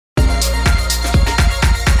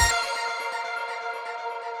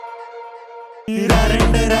తెలుగు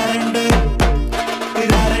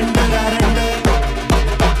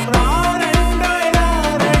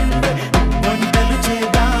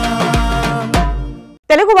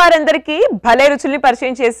వారందరికీ భలే రుచుల్ని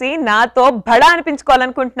పరిచయం చేసి నాతో బడా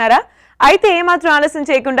అనిపించుకోవాలనుకుంటున్నారా? అయితే ఏమాత్రం ఆలస్యం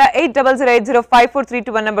చేయకుండా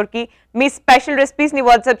 8008054321 నంబర్కి మీ స్పెషల్ రెసిపీస్ని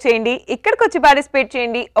వాట్సాప్ చేయండి. ఇక్కడికి వచ్చి పార్టిసిపేట్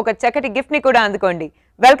చేయండి. ఒక చక్కటి గిఫ్ట్ని కూడా అందుకోండి.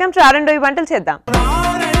 వెల్కమ్ టు రారండోయి వంటలు చేద్దాం.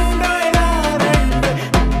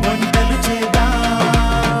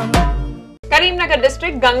 కరీంనగర్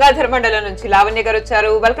డిస్ట్రిక్ట్ గంగాధర్ మండలం నుంచి లావణ్య గారు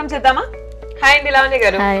వచ్చారు. వెల్కమ్ చేద్దామా? హాయ్ అండి లావణ్య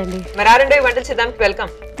గారు. మరి రారండోయి వంటలు చేద్దాంకి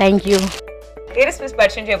welcome. Thank you. A recipes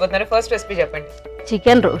పరిచయం చేయబోతున్నారు? ఫస్ట్ రెసిపీ చెప్పండి.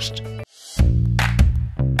 Chicken roast.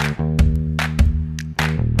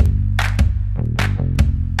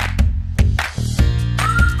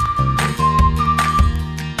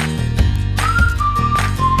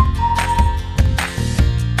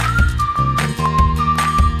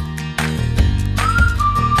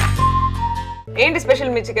 ఏంటి స్పెషల్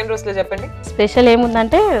మీ చికెన్ రోస్ట్ లో చెప్పండి. స్పెషల్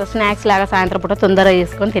ఏముందంటే స్నాక్స్ లాగా సాయంత్రం పూట తొందరగా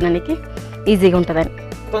చేసుకొని తినడానికి ఈజీగా ఉంటుందని.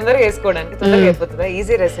 తొందరగా వేసుకోవడానికి తొందరగా అయిపోతుందా?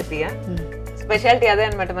 ఈజీ రెసిపీయా? స్పెషాలిటీ అదే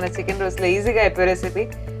అనమాట మన చికెన్ రోస్ట్ లో, ఈజీగా అయిపోయే రెసిపీ.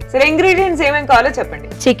 సరే ఇంగ్రీడియంట్స్ ఏమేమి కావాలో చెప్పండి.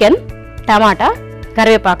 చికెన్, టమాటా,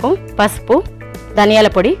 కరివేపాకు, పసుపు,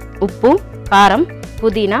 ధనియాల పొడి, ఉప్పు, కారం,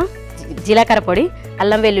 పుదీనా, జీలకర్ర పొడి,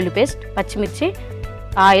 అల్లం వెల్లుల్లి పేస్ట్, పచ్చిమిర్చి,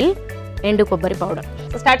 ఆయిల్, ఎండు కొబ్బరి పౌడర్.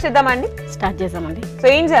 స్టార్ట్ చేద్దామా అండి? స్టార్ట్ చేద్దామండి. సో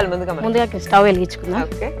ఏం చేయాలి ముందుగా? స్టవ్ వెలిగించుకుందాం.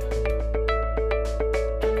 ఓకే.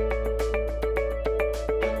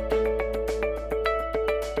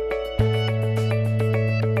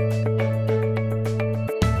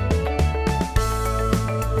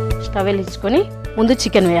 స్టవ్ వెలిగించుకొని ముందు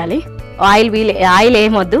చికెన్ వేయాలి. ఆయిల్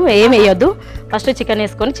ఏమొద్దు, ఏం వేయొద్దు. ఫస్ట్ చికెన్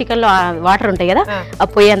వేసుకొని చికెన్ లో వాటర్ ఉంటాయి కదా,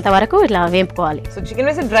 అవి పోయేంత వరకు ఇట్లా వేపుకోవాలి. సో చికెన్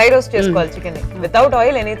వేసి డ్రై రోస్ట్ చేసుకోవాలి chicken without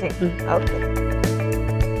oil anything. Okay.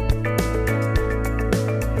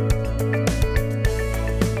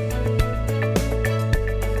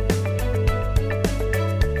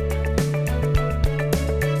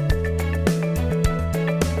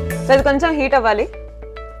 So అది కొంచెం హీట్ అవ్వాలి.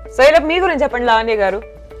 సో ఇలా మీ గురించి చెప్పండి లావణ్య గారు.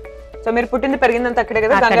 సో మీరు పుట్టింది పెరిగిందంత అక్కడే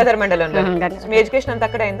కదా, గంగాధర్ మండలంలో. మీ ఎడ్యుకేషన్ అంతా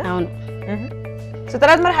అక్కడే అయిందా? అవును. సో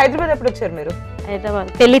తర్వాత మరి హైదరాబాద్ ఎప్పుడు వచ్చారు మీరు? హైదరాబాద్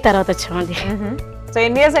పెళ్లి తర్వాత వచ్చామండి. సో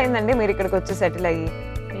ఎన్ని ఇయర్స్ అయిందండి మీరు ఇక్కడికి వచ్చి సెటిల్ అయ్యి?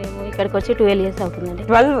 మేము ఇక్కడికి వచ్చి 12 ఇయర్స్ అవుతుందండి.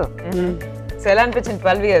 12? సో ఎలా అనిపించింది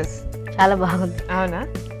 12 ఇయర్స్? చాలా బాగుంది. అవునా?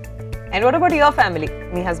 And what about your family?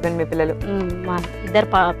 Me husband, మీ పిల్లలు? మా ఇద్దరు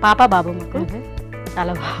పాప బాబు మాకు.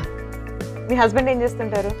 చాలా బాగుంది. మీ హస్బెండ్ ఏం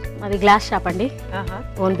చేస్తుంటారు? అది గ్లాస్ షాప్ అండి.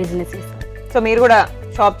 Own business. సో మీరు కూడా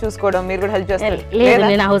షాప్ చూసుకోవడం, మీరు కూడా హెల్ప్ చేస్తారు? లేదు,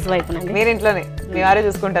 నేను హౌస్ వైఫ్ అండి. మీరు ఇంట్లోనే మీ వారే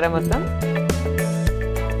చూసుకుంటారా మొత్తం?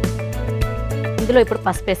 ఇందులో ఇప్పుడు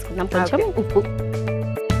పసుపు వేసుకుందాం, కొంచెం ఉప్పు.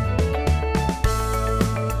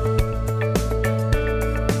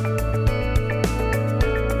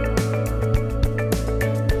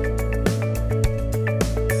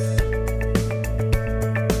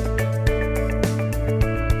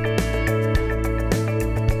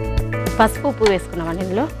 పసుపు ఉప్పు వేసుకున్నామండి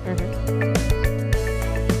ఇందులో.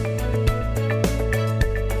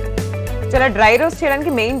 చాలా డ్రై రోస్ట్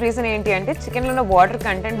చేయడానికి మెయిన్ రీజన్ ఏంటి అంటే చికెన్ లో ఉన్న వాటర్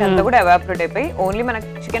కంటెంట్ అంతా కూడా ఎవాపరేట్ అయిపోయి ఓన్లీ మన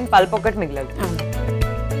చికెన్ పల్ప్ ఒకటి మిగిలదు.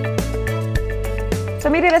 సో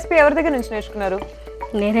మీరు ఈ రెసిపీ ఎవరి దగ్గర నుంచి నేర్చుకున్నారు?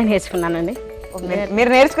 నేనే నేర్చుకున్నానండి. మీరు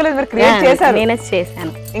నేర్చుకోలేదు, మీరు క్రియేట్ చేశారు. నేనే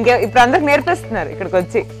చేశాను. ఇంకా ఇప్పుడు అందరికి నేర్పిస్తున్నారు ఇక్కడికి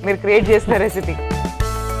వచ్చి మీరు క్రియేట్ చేసిన రెసిపీ.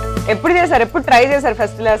 ఎప్పుడు చేశారు? ఎప్పుడు ట్రై చేశారు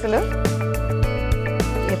ఫస్ట్ అసలు?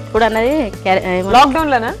 ఎప్పుడు అన్నది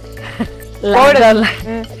లాక్డౌన్ లోనా?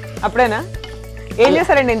 అప్పుడేనా? ఏం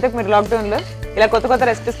చేశారండి ఇంతకు మీరు లాక్డౌన్ లో ఇలా కొత్త కొత్త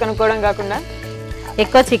రెసిపీస్ కనుక్కోవడం కాకుండా?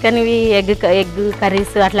 ఎక్కువ చికెన్ ఇవి, ఎగ్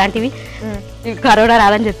కర్రీస్ అట్లాంటివి. కరోనా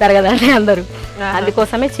రాదని చెప్పారు కదా అండి అందరూ,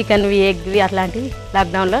 అందుకోసమే చికెన్ వి, ఎగ్ వి అట్లాంటివి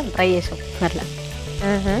లాక్డౌన్ లో ట్రై చేసాం అట్లా.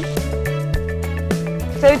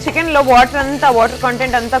 సో చికెన్ లో వాటర్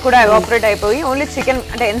కంటెంట్ అంతా కూడా ఎవాపరేట్ అయిపోయి ఓన్లీ చికెన్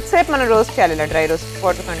అంటే ఎంతసేపు మనం రోస్ట్ చేయాలి ఇలా డ్రై రోస్ట్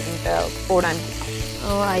వాటర్ కంటెంట్ పోవడానికి?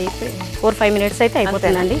 4-5 మినిట్స్ అయితే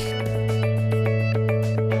అయిపోతుందండి.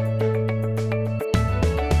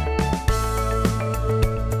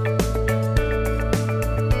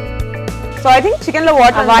 సో ఐ థింక్ చికెన్ లో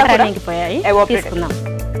వాటర్ ఇంకిపోయాయి, తీసుకుందాం.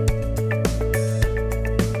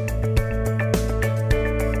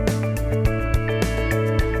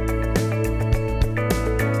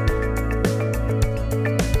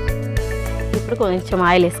 ఇప్పుడు కొంచెం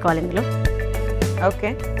ఆయిల్ వేసుకోవాలి ఇందులో.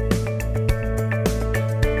 ఓకే.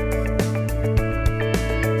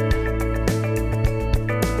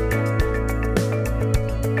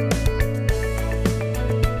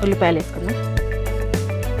 ఉల్లిపాయలు వేసుకుందాం.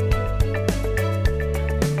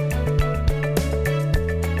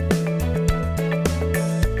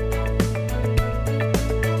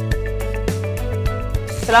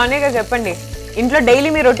 లావణ్య గారు చెప్పండి, ఇంట్లో డైలీ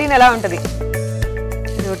మీ రొటీన్ ఎలా ఉంటది?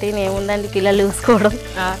 రొటీన్ ఏముందండి, పిల్లలు చూసుకోవడం,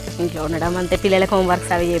 ఇంట్లో ఉండడం అంతే, పిల్లలకు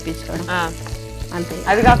హోంవర్క్స్ అవి చేయించుకోవడం అంతే.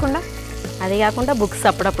 అది కాకుండా బుక్స్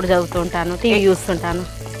అప్పుడప్పుడు చదువుతూ ఉంటాను, టీవీ చూస్తుంటాను.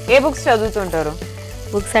 ఏ బుక్స్ చదువుతుంటారు?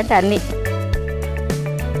 బుక్స్ అంటే అన్ని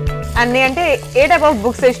అంటే ఏ టైప్ ఆఫ్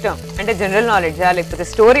బుక్స్ ఇష్టం? అంటే జనరల్ నాలెడ్జా లేకపోతే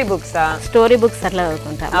స్టోరీ బుక్సా? స్టోరీ బుక్స్ అట్లా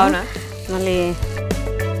చదువుతుంటాను. అవునా? మళ్ళీ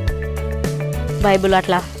బైబుల్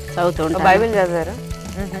అట్లా చదువుతూ ఉంటాను. బైబిల్ చదివారు?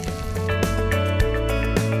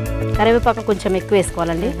 కరివేపాకు కొంచెం ఎక్కువ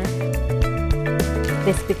వేసుకోవాలండి,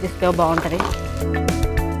 క్రిస్పీ క్రిస్పీగా బాగుంటుంది.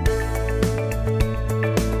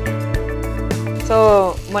 సో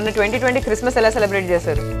మొన్న 2020 క్రిస్మస్ ఎలా సెలబ్రేట్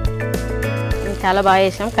చేశారు? చాలా బాగా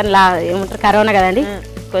చేసాం, కానీ ఏమంటారు కరోనా కదండి,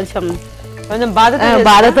 కొంచెం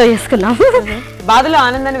బాధతో చేసుకున్నాం. బాధలో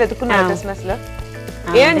ఆనందాన్ని వెతుకున్నారు క్రిస్మస్ లో.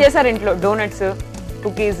 ఏమేం చేశారు ఇంట్లో? డోనట్స్,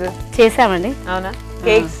 కుకీస్ చేసామండి. అవునా?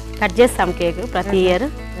 కేక్స్ కట్ చేస్తాం, కేక్ ప్రతి ఇయర్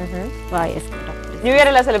బాగా చేసుకుంటాం. న్యూ ఇయర్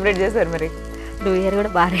ఎలా సెలబ్రేట్ చేశారు మరి? న్యూ ఇయర్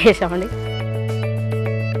కూడా బాగా చేసామండి.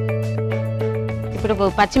 ఇప్పుడు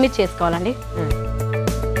పచ్చిమిర్చి చేసుకోవాలండి.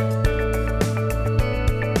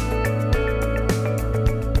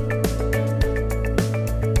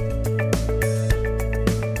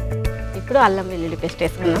 ఇప్పుడు అల్లం వెల్లుల్లి పేస్ట్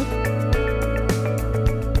వేసుకున్నాం.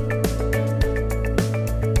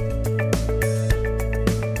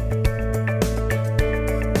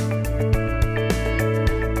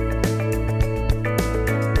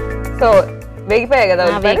 సో వేగిపోయాయి కదా,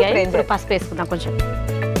 ఇప్పుడు పసుపు వేసుకుందాం కొంచెం.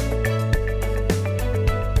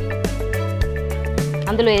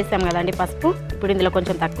 అందులో వేసాం కదండి పసుపు, ఇప్పుడు ఇందులో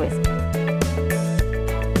కొంచెం తక్కువ వేస్తాం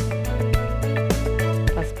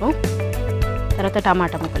పసుపు. తర్వాత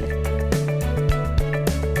టమాటా ముక్కలు,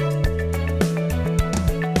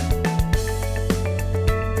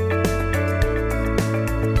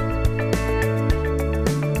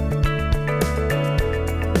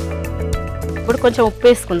 ఇప్పుడు కొంచెం ఉప్పు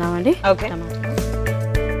వేసుకుందామండి.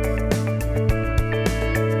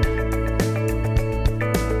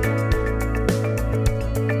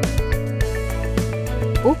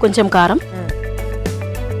 ఉప్పు, కొంచెం కారం,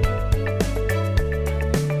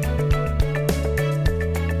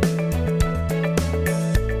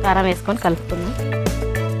 కారం వేసుకొని కలుపుకుందాం.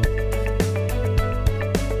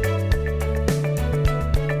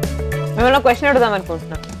 మిమ్మల్ని క్వశ్చన్ అడుగుదాం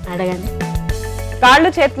అనుకుంటున్నా. అడగండి. కాళ్ళు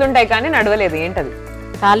చేతులు ఉంటాయి కానీ నడవలేదు, ఏంటది?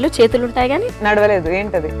 కాళ్ళు చేతులు ఉంటాయి కానీ నడవలేదు,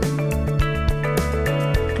 ఏంటది?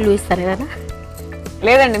 క్లూ ఇస్తారు కదా?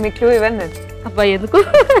 లేదండి, మీకు క్లూ ఇవ్వండి. అబ్బాయి ఎందుకు?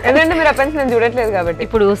 ఎందుకంటే మీరు అప్పటి నేను చూడట్లేదు కాబట్టి.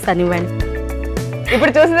 ఇప్పుడు చూస్తాను, ఇవ్వండి.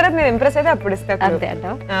 ఇప్పుడు చూసిన తర్వాత నేను ఇంప్రెస్ అయితే అప్పుడు ఇస్తాను. అంతే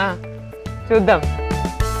అంటావా? చూద్దాం.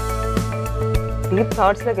 డీప్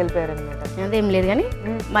థాట్స్ లోకి వెళ్ళిపోయారు అనమాట. అదేం లేదు కానీ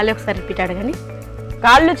మళ్ళీ ఒకసారి రిపీట్ అడగండి.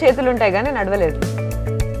 కాళ్ళు చేతులు ఉంటాయి కానీ నడవలేదు,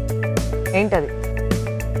 ఏంటది?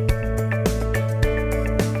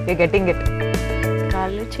 Getting it.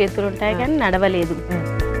 కాళ్ళు చేతులు ఉంటాయి కానీ నడవలేదు.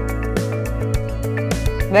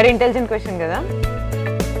 వెరీ ఇంటెలిజెంట్ క్వశ్చన్ కదా.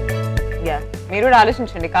 యా, మీరు కూడా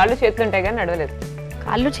ఆలోచించండి. కాళ్ళు చేతులు ఉంటాయి కానీ నడవలేదు.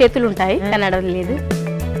 కాళ్ళు చేతులు ఉంటాయి కానీ నడవలేదు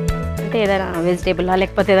అంటే ఏదైనా వెజిటేబుల్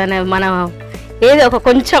లేకపోతే ఏదైనా మన ఏదో ఒక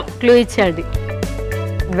కొంచెం క్లూ ఇచ్చాడు.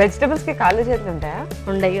 వెజిటబుల్స్ కి కాళ్ళు చేతులు ఉంటాయా?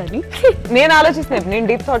 ఉండయి అని నేను ఆలోచిస్తున్నాను. నేను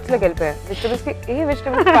డీప్ థాట్స్ లోకి వెళ్ళిపోయా. వెజిటబుల్స్ కి ఏ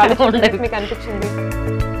వెజిటబుల్స్ కాళ్ళు చేతులు మీకు అనిపించింది?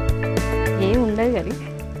 ఏం ఉండదు కానీ.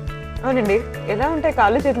 అవునండి, ఎలా ఉంటాయి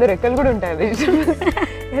కాళ్ళు చేతులు? రెక్కలు కూడా ఉంటాయి వెజిటబుల్స్.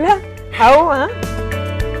 ఎలా? హౌ?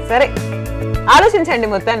 సరే ఆలోచించండి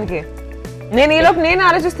మొత్తానికి. నేను ఈలోపు నేను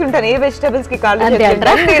ఆలోచిస్తుంటాను ఏ వెజిటబుల్స్ కి కాళ్ళు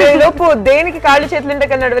చేతులు. మీరు ఈలోపు దేనికి కాళ్ళు చేతులు ఉంటే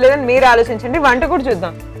కానీ నడవలేదని మీరు ఆలోచించండి. వంట కూడా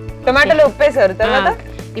చూద్దాం. టొమాటోలో ఉప్పేసారు, తర్వాత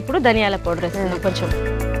ఇప్పుడు ధనియాల పౌడర్ వేస్తున్నాం కొంచెం.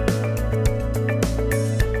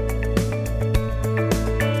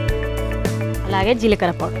 అలాగే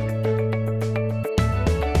జీలకర్ర పౌడర్,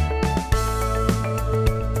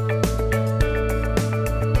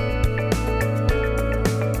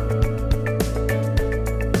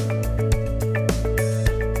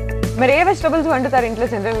 మరి ఏ వెజిటబుల్స్ వండుతారు ఇంట్లో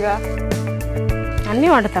జనరల్ గా? అన్నీ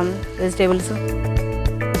వండుతాం వెజిటేబుల్స్.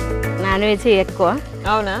 నాన్ వెజ్ ఎక్కువ.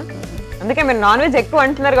 అవునా? అందుకే మీరు నాన్ వెజ్ ఎక్కువ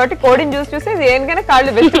అంటున్నారు కాబట్టి కోడిని చూసి దేనికైనా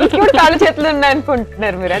కాళ్ళు వెజిటబుల్స్ కూడా కాళ్ళు చేతులు ఉన్నాయి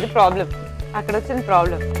అనుకుంటున్నారు మీరు. అది ప్రాబ్లం, అక్కడ వచ్చింది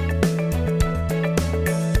ప్రాబ్లం.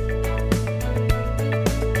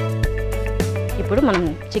 ఇప్పుడు మనం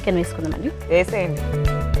చికెన్ వేసుకుందామండి. వేసేయండి.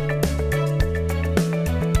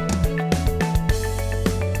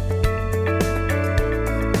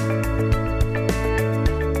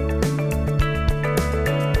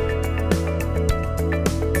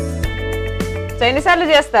 ఎన్నిసార్లు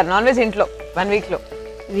చేస్తారు నాన్ వెజ్ ఇంట్లో 1 వీక్ లో?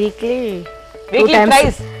 వీక్లీ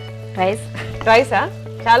ట్రైసా?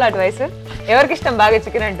 చాలా ట్వైస్. ఎవరికి ఇష్టం బాగా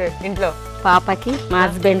చికెన్ అంటే ఇంట్లో? పాపకి, మా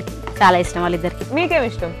హస్బెండ్ కి చాలా ఇష్టం, వాళ్ళిద్దరికి. మీకేమి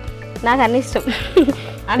ఇష్టం? నాకు అన్ని ఇష్టం.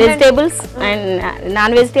 Vegetables and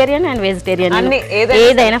non vegetarian and vegetarian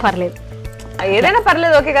ఏదైనా పర్లేదు. ఏదైనా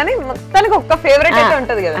పర్లేదు ఓకే, కానీ మొత్తానికి ఒక్క ఫేవరెట్ అయితే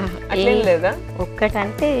ఉంటది కదా, అట్లేం లేదా?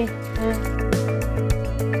 ఒక్కటంటే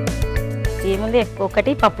ఏముంది,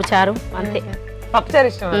 ఒకటి పప్పుచారు అంతే. పప్పుచారు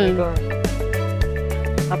ఇష్టం?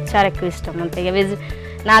 పప్పుచారు ఎక్కువ ఇష్టం అంతే. వెజ్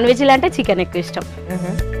నాన్ వెజ్ అంటే చికెన్ ఎక్కువ ఇష్టం.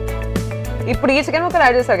 ఇప్పుడు ఈ చికెన్ ముక్కలు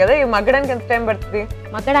యాడ్ చేస్తారు కదా, ఇవి మగ్గడానికి ఎంత టైం పడుతుంది?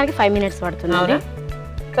 మగ్గడానికి 5 minutes పడుతుంది.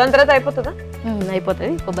 దాని తర్వాత అయిపోతుందా?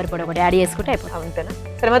 అయిపోతుంది. కొబ్బరి పొడి ఒకటి యాడ్ చేసుకుంటే అయిపోతుంది. అంతేనా?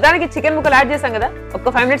 సరే, మొత్తానికి చికెన్ ముక్కలు యాడ్ చేసాం కదా, ఒక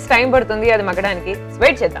 5 minutes టైం పడుతుంది అది మగ్గడానికి.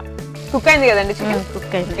 వెయిట్ చేద్దాం. కుక్ అయింది కదండి చికెన్?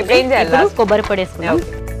 కుక్ అయింది. ఇప్పుడు ఏం చేయాలి? కొబ్బరి పొడి వేసుకున్నాం.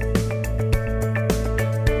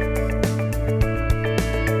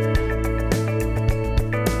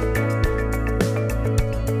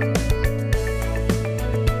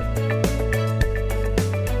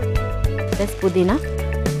 ప్లస్ పుదీనా,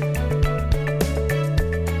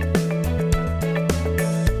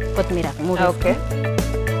 కొత్తిమీర 3. ఓకే.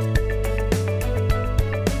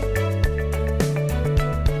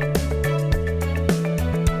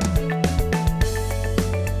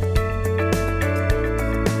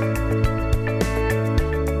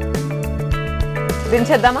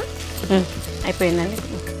 దించేద్దామా? అయిపోయిందండి.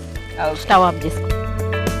 స్టవ్ ఆఫ్ చేసుకో.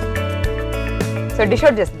 సో డిష్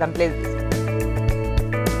అవుట్ చేద్దాం ప్లీజ్.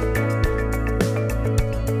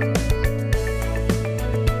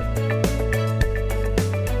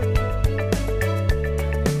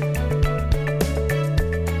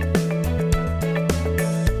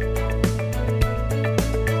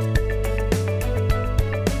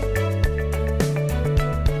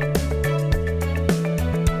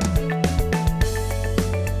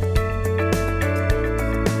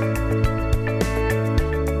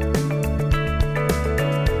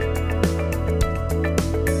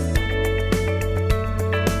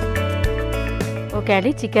 ఓకే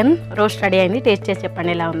అండి, చికెన్ రోస్ట్ రెడీ అయింది. టేస్ట్ చేసి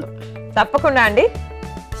చెప్పండి ఎలా ఉందో. తప్పకుండా అండి.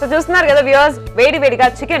 సో చూస్తున్నారు కదా వ్యూవర్స్, వేడి వేడిగా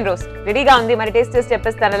చికెన్ రోస్ట్ రెడీగా ఉంది. మరి టేస్ట్ చేసి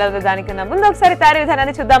చెప్పేస్తాను ఎలా ఉందో. దానికన్నా ముందు ఒకసారి తయారీ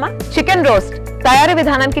విధానాన్ని చూద్దామా? చికెన్ రోస్ట్ తయారీ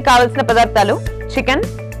విధానానికి కావలసిన పదార్థాలు: చికెన్,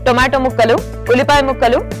 టొమాటో ముక్కలు, ఉల్లిపాయ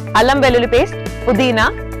ముక్కలు, అల్లం వెల్లుల్లి పేస్ట్, పుదీనా,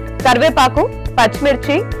 కరివేపాకు,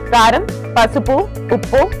 పచ్చిమిర్చి, కారం, పసుపు,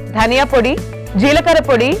 ఉప్పు, ధనియా పొడి, జీలకర్ర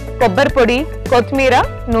పొడి, కొబ్బరి పొడి, కొత్తిమీర,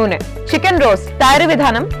 నూనె. చికెన్ రోస్ట్ తయారీ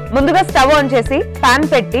విధానం: ముందుగా స్టవ్ ఆన్ చేసి పాన్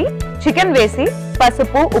పెట్టి చికెన్ వేసి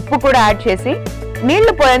పసుపు, ఉప్పు కూడా యాడ్ చేసి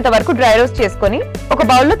నీళ్లు పోయేంత వరకు డ్రై రోస్ట్ చేసుకొని ఒక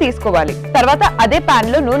బౌల్లో తీసుకోవాలి. తర్వాత అదే పాన్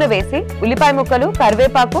లో నూనె వేసి ఉల్లిపాయ ముక్కలు,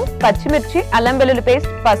 కరివేపాకు, పచ్చిమిర్చి, అల్లం వెల్లుల్లి పేస్ట్,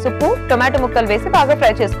 పసుపు, టొమాటో ముక్కలు వేసి బాగా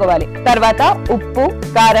ఫ్రై చేసుకోవాలి. తర్వాత ఉప్పు,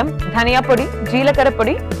 కారం, ధనియా పొడి, జీలకర్ర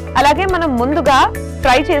పొడి, అలాగే మనం ముందుగా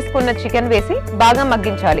ఫ్రై చేసుకున్న చికెన్ వేసి బాగా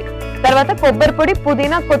మగ్గించాలి. తర్వాత కొబ్బరి పొడి,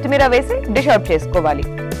 పుదీనా, కొత్తిమీర వేసి డిష్ అవుట్ చేసుకోవాలి.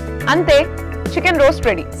 అంతే, chicken roast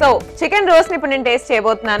ready. So chicken roast ని ఇప్పుడు నేను టేస్ట్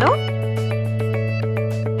చేయబోతున్నాను.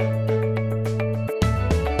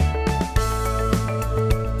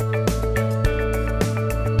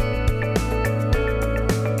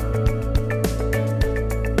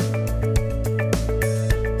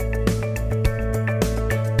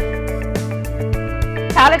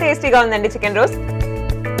 చాలా టేస్టీగా ఉందండి చికెన్ రోస్ట్,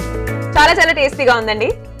 చాలా చాలా టేస్టీగా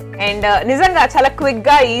ఉందండి. అండ్ నిజంగా చాలా క్విక్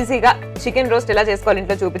గా ఈజీగా చికెన్ రోస్ట్ ఎలా చేసుకోవాలి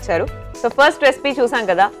ఇంట్లో చూపించారు. సో ఫస్ట్ రెసిపీ చూసాం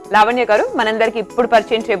కదా, లావణ్య గారు మనందరికి ఇప్పుడు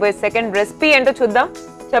పరిచయం చేయబోయే సెకండ్ రెసిపీ ఏంటో చూద్దాం.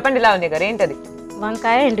 చెప్పండి లావణ్య గారు, ఏంటది?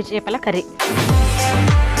 వంకాయ ఎండు చేపల కర్రీ.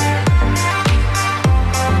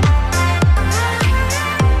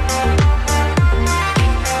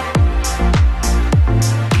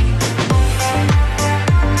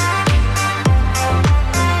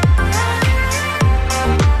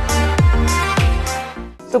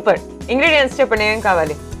 సూపర్. ఇంగ్రీడియంట్స్ చెప్పండి, ఏం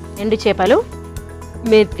కావాలి? ఎండు చేపలు,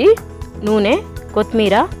 మెత్తి, నూనె,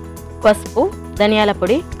 కొత్తిమీర, పసుపు, ధనియాల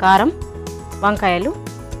పొడి, కారం, వంకాయలు,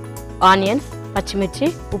 ఆనియన్స్, పచ్చిమిర్చి,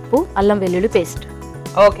 ఉప్పు, అల్లం వెల్లుల్లి పేస్ట్.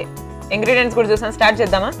 ఓకే, ఇంగ్రీడియంట్స్ కూడా చూసాం. స్టార్ట్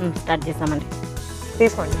చేద్దామా? స్టార్ట్ చేద్దామండి.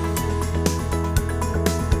 తీసుకోండి.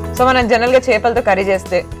 సో మనం జనరల్గా చేపలతో కర్రీ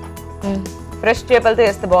చేస్తే ఫ్రెష్ చేపలతో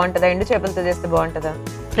చేస్తే బాగుంటుందా, ఎండు చేపలతో చేస్తే బాగుంటుందా?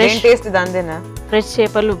 Fresh taste దాందేనా? ఫ్రెష్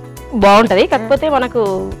చేపలు బాగుంటుంది, కాకపోతే మనకు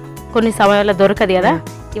కొన్ని సమయాల్లో దొరకదు కదా.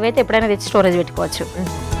 ఇవైతే ఎప్పుడైనా తెచ్చి స్టోరేజ్ పెట్టుకోవచ్చు.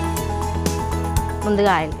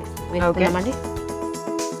 ముందుగా ఆయిల్ వేసుకుందామండి.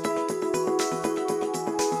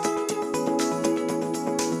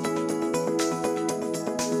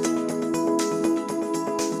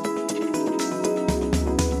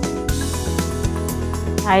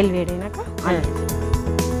 ఆయిల్ వేడైనాక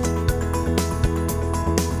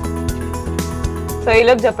సో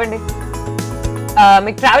ఈలోపు చెప్పండి,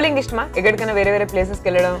 మీకు ట్రావెలింగ్ ఇష్టమా? ఎక్కడికైనా వేరే వేరే ప్లేసెస్కి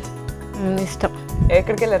వెళ్ళడం ఇష్టం.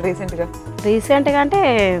 ఎక్కడికి వెళ్ళారు రీసెంట్గా? రీసెంట్గా అంటే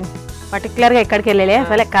పర్టికులర్గా ఎక్కడికి వెళ్ళలే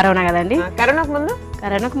అసలే కరోనా కదండి.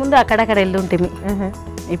 కరోనాకు ముందు అక్కడక్కడ వెళ్తుంటే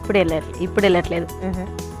ఇప్పుడు వెళ్ళట్లేదు.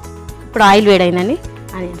 ఇప్పుడు ఆయిల్ వేడైందండి,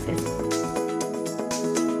 ఆనియన్స్ వేసి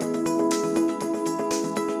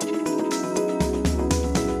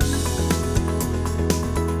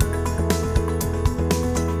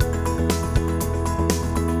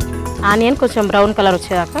ఆనియన్ కొంచెం బ్రౌన్ కలర్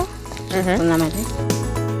వచ్చేదాకా ఉందామండి.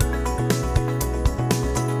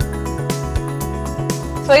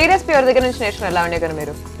 సో ఈ రెసిపీ ఎవరి దగ్గర నుంచి నేర్చుకుని ఎలా ఉండే కదా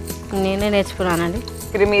మీరు? నేనే నేర్చుకున్నానండి.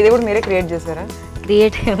 ఇది కూడా మీరే క్రియేట్ చేశారా?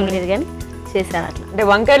 క్రియేట్ ఏం లేదు కానీ చేశాను అట్లా. అంటే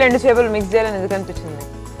వంకాయలు ఎండు చేపలు మిక్స్ చేయాలని ఎందుకు అనిపించింది?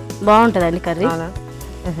 బాగుంటుందండి కర్రీ.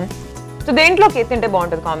 సో దేంట్లోకి తింటే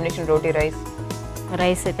బాగుంటుంది కాంబినేషన్? రోటీ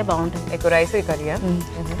రైస్ అయితే బాగుంటుంది. ఎక్కువ రైస్ ఈ కర్రీయా?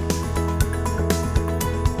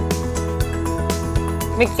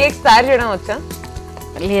 మీకు కేక్స్ తయారు చేయడం వచ్చా?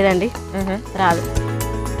 లేదండి, రాదు.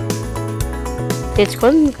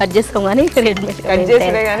 తెచ్చుకొని కట్ చేసుకోం కానీ కట్ చేసే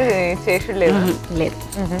కానీ చేసి లేదు.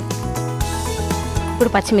 ఇప్పుడు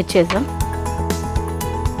పచ్చిమిర్చి వేద్దాం.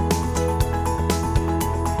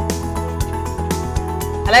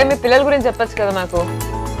 అలాగే మీ పిల్లల గురించి చెప్పచ్చు కదా మాకు.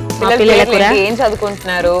 ఏం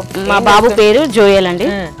చదువుకుంటున్నారు? మా బాబు పేరు జోయల్ అండి,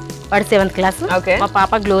 వాడు 7th క్లాస్. మా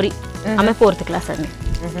పాప గ్లోరీ, ఆమె 4th క్లాస్ అండి.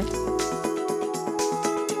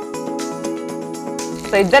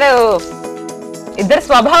 సో ఇద్దరు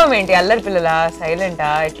స్వభావం ఏంటి? అల్లరి పిల్లలా, సైలెంటా,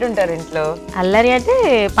 ఎట్లుంటారు ఇంట్లో? అల్లరి అంటే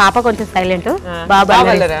పాప కొంచెం సైలెంట్, బాబా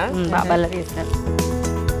అల్లరా? బాబా అల్లరి చేస్తారు.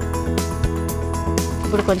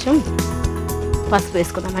 ఇప్పుడు కొంచెం పసుపు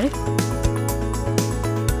వేసుకుందామని.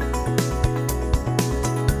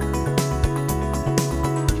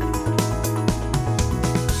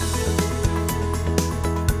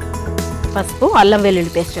 పసుపు, అల్లం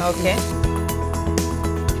వెల్లుల్లి పేస్ట్. ఓకే.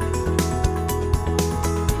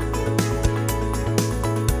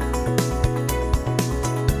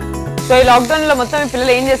 సో ఈ లాక్డౌన్ లో మొత్తం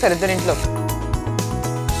పిల్లలు ఏం చేశారు ఇద్దరు ఇంట్లో?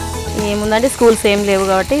 ఏముందండి, స్కూల్స్ ఏం లేవు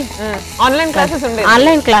కాబట్టి ఆన్లైన్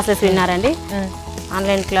క్లాసెస్ విన్నారండి.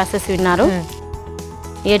 ఆన్లైన్ క్లాసెస్ విన్నారు.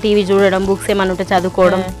 ETV చూడడం, బుక్స్ ఏమన్నా ఉంటే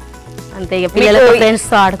చదువుకోవడం అంతే. ఇక పిల్లలతో ఫ్రెండ్స్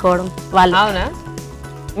తో ఆడుకోవడం వాళ్ళు. అవునా?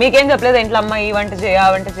 మీకేం చెప్పలేదు ఇంట్లో? అమ్మ ఈ వంట చేయి, ఆ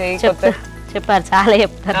వంట చేయి చెప్పారు, చాలా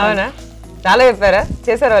చెప్తారు. అవునా? చాలా చెప్పారా?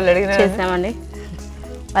 చేశారు వాళ్ళు అడిగిన? చేసామండి.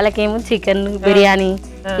 వాళ్ళకేమో చికెన్ బిర్యానీ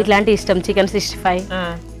ఇట్లాంటి ఇష్టం. చికెన్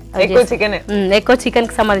 65 ఎక్కువ చికెన్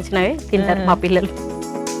కి సంబంధించినవి తింటారు మా పిల్లలు.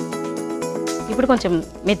 ఇప్పుడు కొంచెం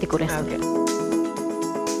మెత్తి కూర.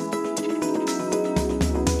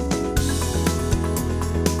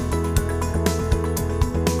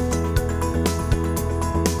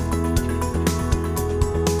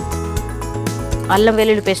 అల్లం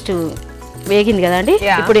వెల్లుల్లి పేస్ట్ వేగింది కదండి,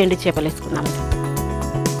 ఇప్పుడు ఎండు చేపలు వేసుకుందాం.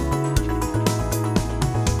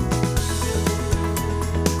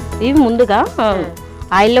 ఇవి ముందుగా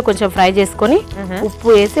ఆయిల్లో కొంచెం ఫ్రై చేసుకొని ఉప్పు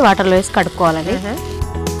వేసి వాటర్లో వేసి కడుక్కోవాలండి.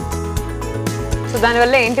 సో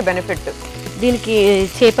దానివల్ల ఏంటి బెనిఫిట్? దీనికి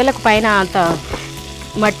చేపలకు పైన అంత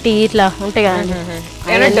మట్టి ఇట్లా ఉంటాయి కదండి,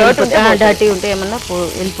 డర్టీ ఉంటే ఏమన్నా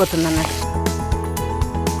వెళ్ళిపోతుంది అన్నట్టు.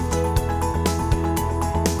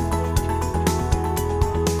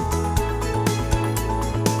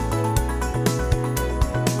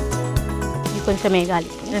 కొంచెం వేగాలి.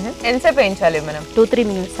 ఎంతసేపు వేయించాలి మనం? 2-3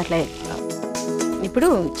 minutes అట్లా. ఇప్పుడు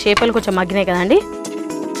చేపలు కొంచెం మగ్గినాయి కదండి,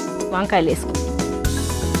 వంకాయలు వేసుకో.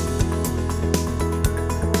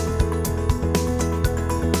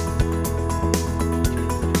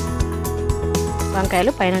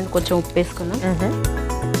 వంకాయలు పైన కొంచెం ఉప్పు వేసుకుందాం.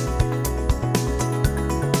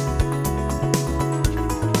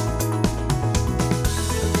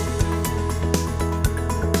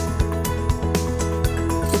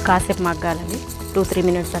 కాసేపు మగ్గాలండి, 2-3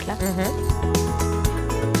 minutes అట్లా.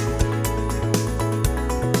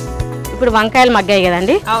 ఇప్పుడు వంకాయలు మగ్గాయి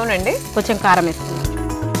కదండి. అవునండి. కొంచెం కారం వేసుకుందాం.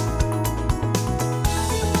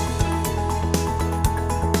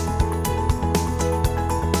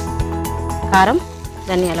 కారం,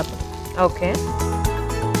 ధనియాల పొడి. ఓకే.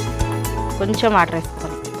 కొంచెం వాటర్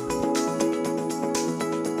వేసుకోవాలి.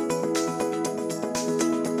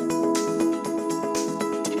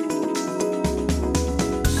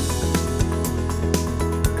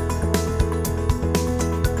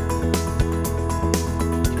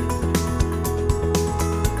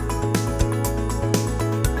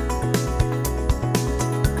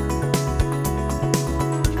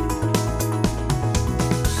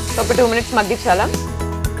 ఒక 2 minutes మగ్గించాలా?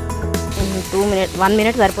 1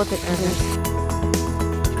 minute సరిపోతుంది.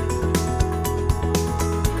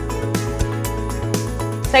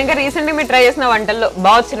 సో ఇంకా రీసెంట్గా మీరు ట్రై చేసిన వంటల్లో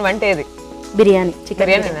బాగా వచ్చిన వంట ఏది? బిర్యానీ.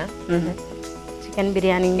 బిర్యానీనా? చికెన్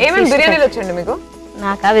బిర్యానీ. ఏమేమి బిర్యానీలు వచ్చండి మీకు?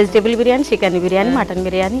 నాకు vegetable biryani, chicken biryani, mutton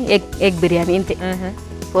biryani, egg biryani ఇంతే.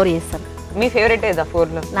 4 చేస్తాను. మీ ఫేవరెట్ ఏదా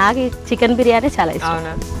 4లో? నాకు చికెన్ బిర్యానీ చాలా ఇష్టం.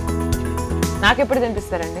 అవునా? నాకు ఎప్పుడు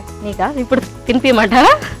తినిపిస్తారండి? నీకా ఇప్పుడు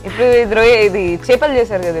తినిపిమంటారా? ఇప్పుడు ఇది చేపలు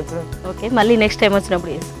చేశారు కదా ఇప్పుడు. ఓకే, మళ్ళీ నెక్స్ట్ టైం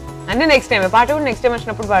వచ్చినప్పుడు చేస్తాను. అంటే నెక్స్ట్ టైం పాట కూడా నెక్స్ట్ టైం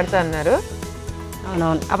వచ్చినప్పుడు పాడుతా అన్నారు.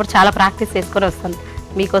 అవునవును, అప్పుడు చాలా ప్రాక్టీస్ చేసుకొని వస్తాను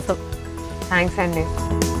మీకోసం. థ్యాంక్స్ అండి.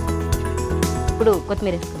 ఇప్పుడు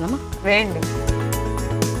కొత్తిమీర వేసుకుందామా? వేయండి.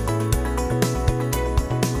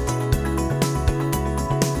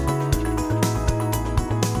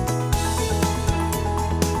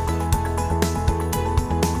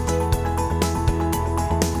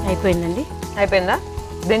 అయిపోయిందండి. అయిపోయిందా?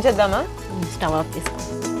 దించేద్దామా? స్టవ్ ఆఫ్ చేసుకో.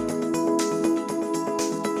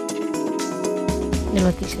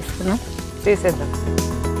 నిల్వ తీసేసుకున్నాం. తీసేద్దాం.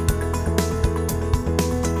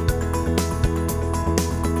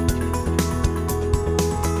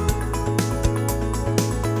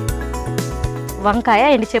 వంకాయ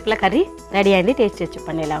ఎండు చేపల కర్రీ రెడీ అయింది. టేస్ట్ చేసి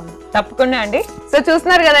చెప్పండి ఎలా ఉందో. తప్పకుండా అండి. సో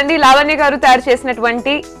చూస్తున్నారు కదండి, లావణ్య గారు తయారు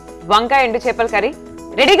చేసినటువంటి వంకాయ ఎండు చేపల కర్రీ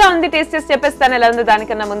రెడీగా ఉంది. టేస్ట్ చేసి చెప్పేస్తాను ఎలా ఉందో.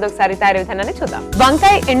 దానికన్నా ముందు ఒకసారి తయారీ విధానాన్ని చూద్దాం.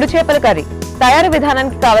 వంకాయ ఎండు చేపల కర్రీ తయారీ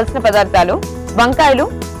విధానానికి కావలసిన పదార్థాలు: వంకాయలు,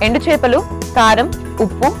 ఎండు చేపలు, కారం,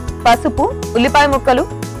 ఉప్పు, పసుపు, ఉల్లిపాయ ముక్కలు,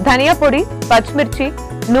 ధనియా పొడి, పచ్చిమిర్చి,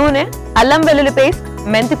 నూనె, అల్లం వెల్లుల్లి పేస్ట్,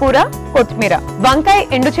 మెంతికూర, కొత్తిమీర. వంకాయ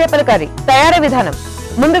ఎండు చేపల కర్రీ తయారీ విధానం: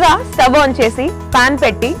 ముందుగా స్టవ్ ఆన్ చేసి పాన్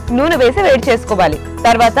పెట్టి నూనె వేసి వేడి చేసుకోవాలి.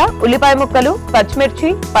 తర్వాత ఉల్లిపాయ ముక్కలు, పచ్చిమిర్చి,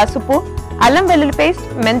 పసుపు, అల్లం వెల్లుల్లి పేస్ట్,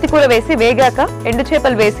 మెంతికూర వేసి వేగాక ఎండు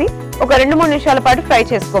చేపలు వేసి ఒక 2-3 నిమిషాల పాటు ఫ్రై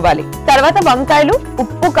చేసుకోవాలి. తర్వాత వంకాయలు,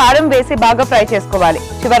 ఉప్పు, కారం వేసి బాగా ఫ్రై చేసుకోవాలి.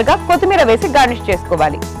 చివరిగా కొత్తిమీర వేసి గార్నిష్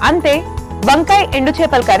చేసుకోవాలి. అంతే, వంకాయ ఎండు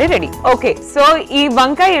చేపల కర్రీ రెడీ. ఓకే, సో ఈ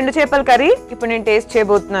వంకాయ ఎండు చేపల కర్రీ ఇప్పుడు నేను టేస్ట్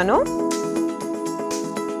చేయబోతున్నాను.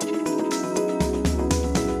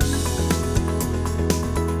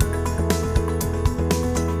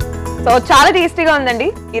 సో చాలా టేస్టీగా ఉందండి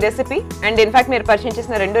ఈ రెసిపీ. అండ్ ఇన్ఫాక్ట్ మీరు పరిచయం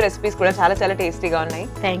చేసిన 2 రెసిపీస్ కూడా చాలా చాలా టేస్టీగా ఉన్నాయి.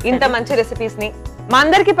 ఇంత మంచి రెసిపీస్ ని మా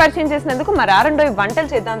అందరికి పరిచయం చేసినందుకు మా రారండోయి వంటలు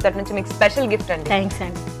చేద్దాం తరఫు నుంచి మీకు స్పెషల్ గిఫ్ట్ అండి. థ్యాంక్స్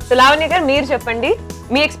అండి. సో లావణ్య గారు, మీరు చెప్పండి,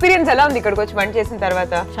 మీ ఎక్స్పీరియన్స్ ఎలా ఉంది ఇక్కడికి వచ్చి వంట చేసిన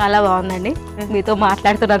తర్వాత? చాలా బాగుందండి. మీతో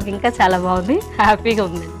మాట్లాడుతున్నందుకు ఇంకా చాలా బాగుంది, హ్యాపీగా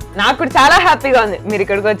ఉంది. నాకు కూడా చాలా హ్యాపీగా ఉంది మీరు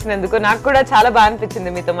ఇక్కడికి వచ్చినందుకు. నాకు కూడా చాలా బాగా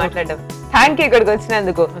అనిపించింది మీతో మాట్లాడడం. థ్యాంక్ యూ ఇక్కడికి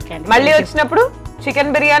వచ్చినందుకు. మళ్ళీ వచ్చినప్పుడు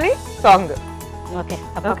చికెన్ బిర్యానీ సాంగ్. ఓకే,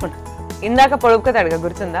 తప్పకుండా. ఇందాక పొడుపుగా తడగా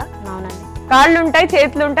గుర్తుందా? అవునండి. కాళ్ళు ఉంటాయి,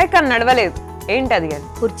 చేతులు ఉంటాయి, కానీ నడవలేదు. ఏంటి అది? కానీ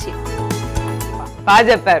కుర్చీ. బాగా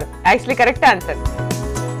చెప్పారు. Actually correct answer.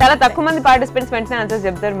 చాలా తక్కువ మంది పార్టిసిపెంట్స్ వెంటనే ఆన్సర్స్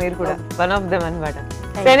చెప్తారు. మీరు కూడా వన్ ఆఫ్ దెమ్ అనమాట.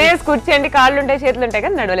 సెనేస్ కుర్చీ అండి, కాళ్ళు ఉంటాయి, చేతులు ఉంటాయి,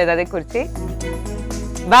 కానీ నడవలేదు. అదే కుర్చీ.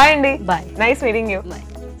 బాయ్ అండి. Bye. Nice meeting you.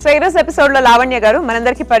 So ఈరోజు ఎపిసోడ్ లో లావణ్య గారు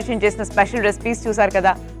మనందరికీ పరిచయం చేసిన స్పెషల్ రెసిపీస్ చూసారు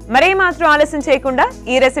కదా. మరే మాత్రం ఆలస్యం చేయకుండా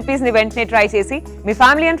ఈ రెసిపీస్ ని వెంటనే ట్రై చేసి మీ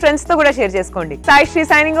ఫ్యామిలీ అండ్ ఫ్రెండ్స్ తో కూడా షేర్ చేసుకోండి. Sai Shri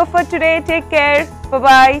signing off for today. Take care.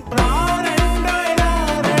 By.